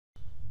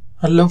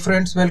Hello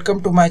friends, welcome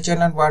to my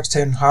channel What's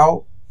and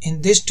How.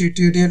 In this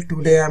tutorial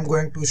today I am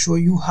going to show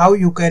you how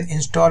you can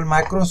install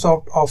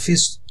Microsoft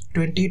Office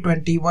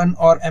 2021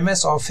 or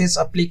MS Office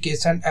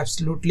application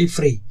absolutely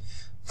free.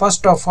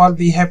 First of all,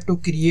 we have to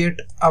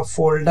create a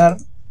folder,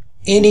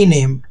 any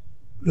name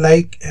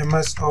like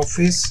MS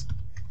Office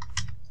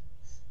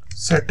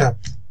setup,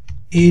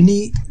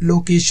 any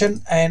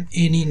location and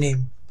any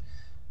name.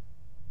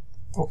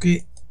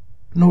 Okay,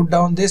 note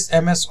down this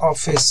MS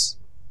Office.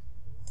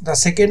 The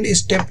second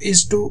step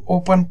is to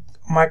open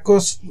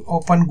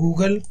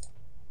Google,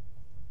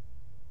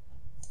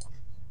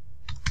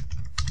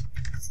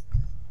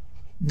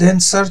 then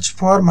search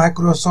for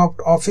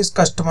Microsoft Office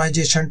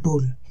customization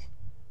tool.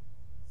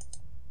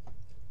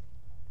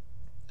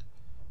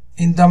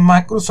 In the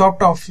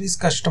Microsoft Office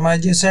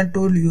customization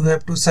tool, you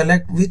have to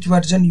select which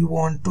version you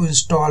want to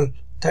install,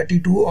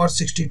 32 or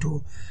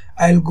 62.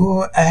 I'll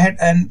go ahead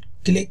and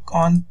click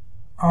on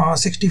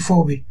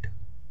 64-bit.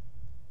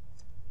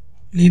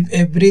 Leave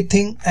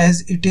everything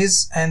as it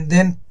is and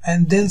then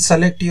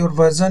select your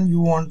version you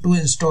want to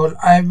install.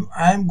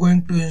 I'm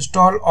going to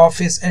install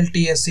Office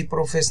LTSC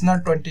Professional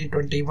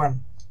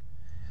 2021.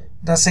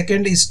 The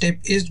second step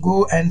is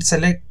go and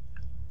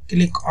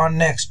click on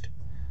next,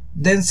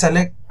 then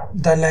select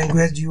the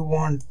language you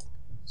want.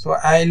 So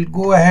I'll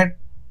go ahead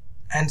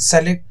and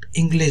select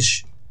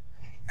English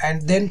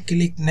and then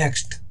click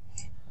next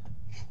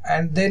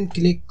and then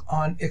click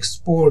on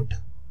export.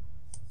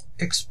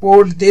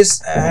 Export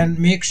this and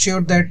make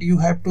sure that you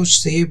have to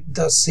save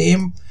the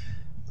same.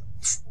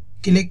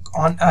 Click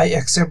on I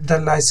accept the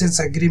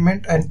license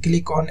agreement and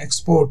click on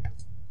export.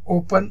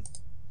 Open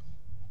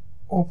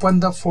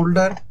the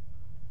folder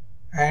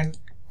and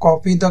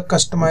copy the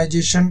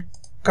customization,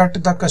 cut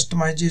the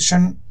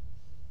customization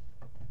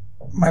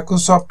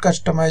Microsoft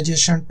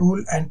customization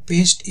tool and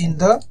paste in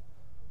the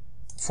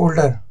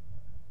folder.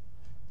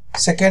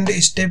 Second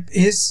step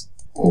is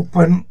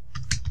open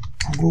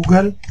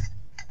Google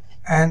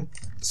and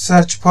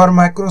search for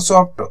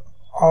Microsoft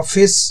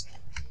Office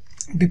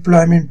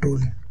deployment tool.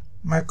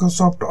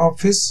 Microsoft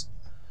Office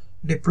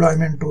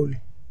deployment tool.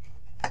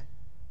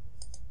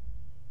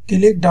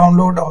 Click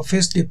download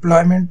Office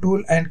deployment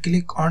tool and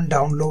click on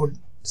download.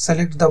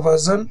 Select the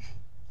version.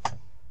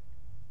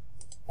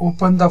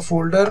 Open the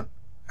folder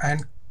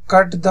and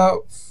cut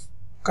or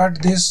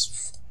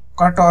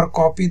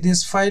copy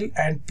this file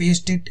and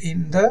paste it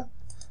in the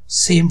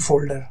same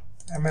folder,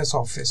 MS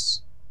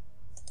Office.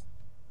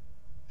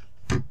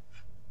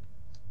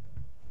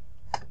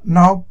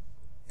 Now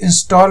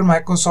install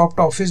Microsoft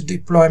Office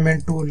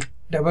deployment tool.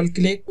 Double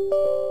click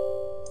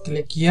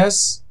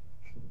yes,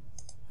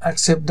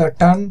 accept the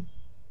term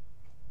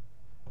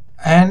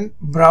and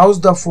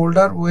browse the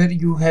folder where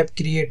you have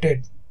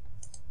created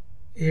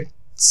it.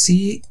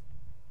 C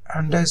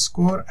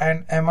underscore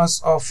and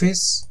MS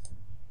Office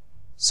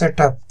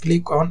setup.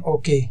 Click on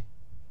OK.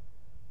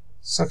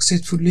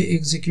 Successfully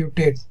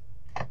executed.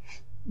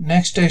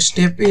 Next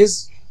step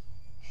is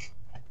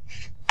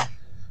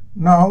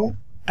now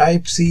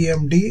type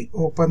cmd,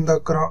 open the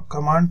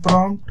command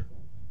prompt,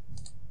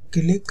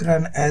 click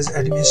run as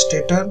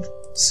administrator,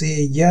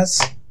 say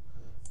yes.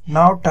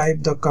 Now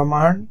type the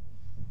command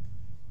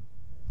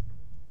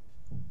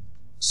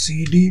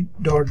cd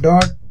dot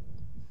dot,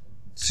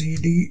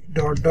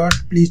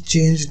 please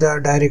change the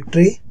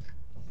directory.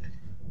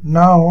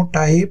 Now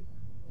type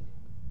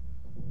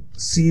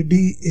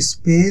cd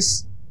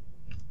space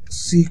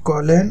c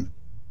colon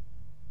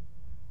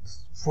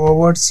 /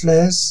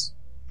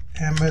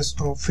 MS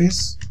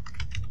Office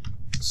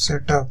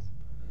setup.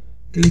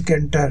 Click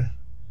enter.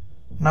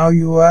 Now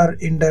you are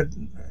in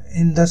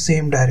the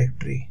same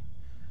directory.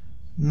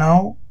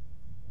 Now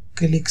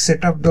click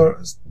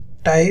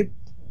type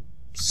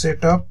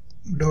setup.exe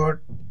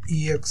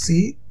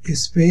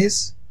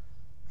space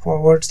 /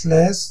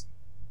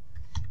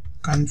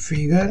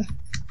 configure.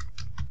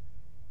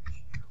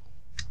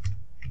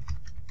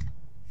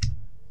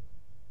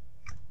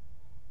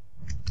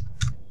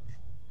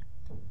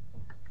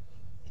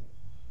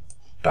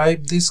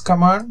 Type this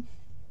command.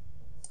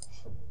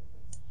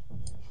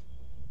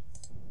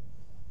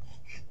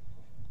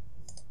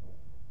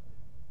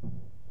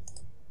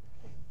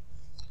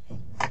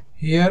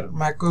 Here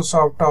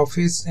Microsoft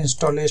Office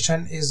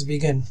installation is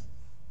begin.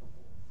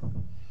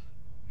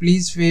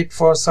 Please wait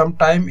for some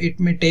time. It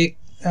may take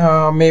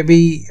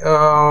maybe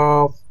 5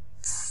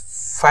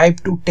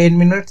 to 10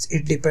 minutes.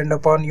 It depends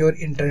upon your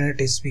internet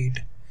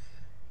speed.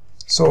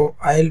 So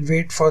I'll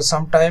wait for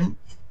some time.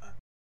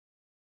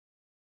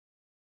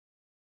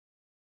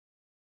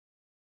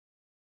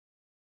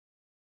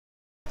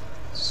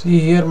 See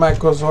here,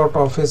 Microsoft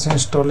Office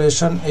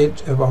installation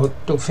is about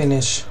to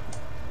finish.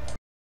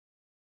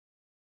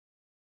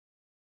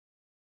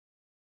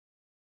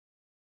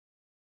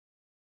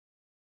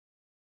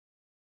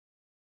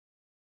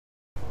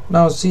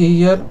 Now see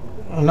here,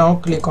 now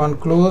click on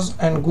close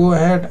and go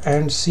ahead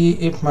and see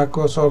if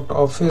Microsoft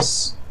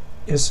Office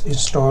is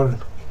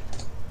installed.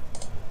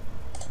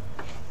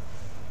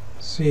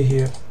 See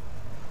here.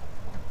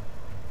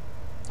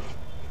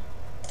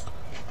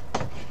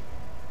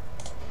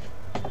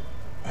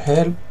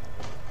 help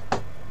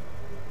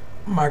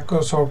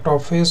Microsoft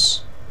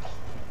Office.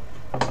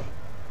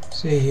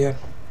 See here,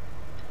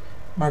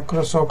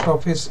 Microsoft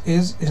Office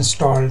is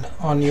installed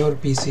on your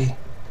PC.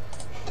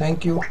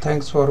 Thank you.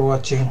 Thanks for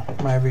watching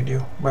my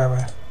video. Bye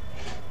bye.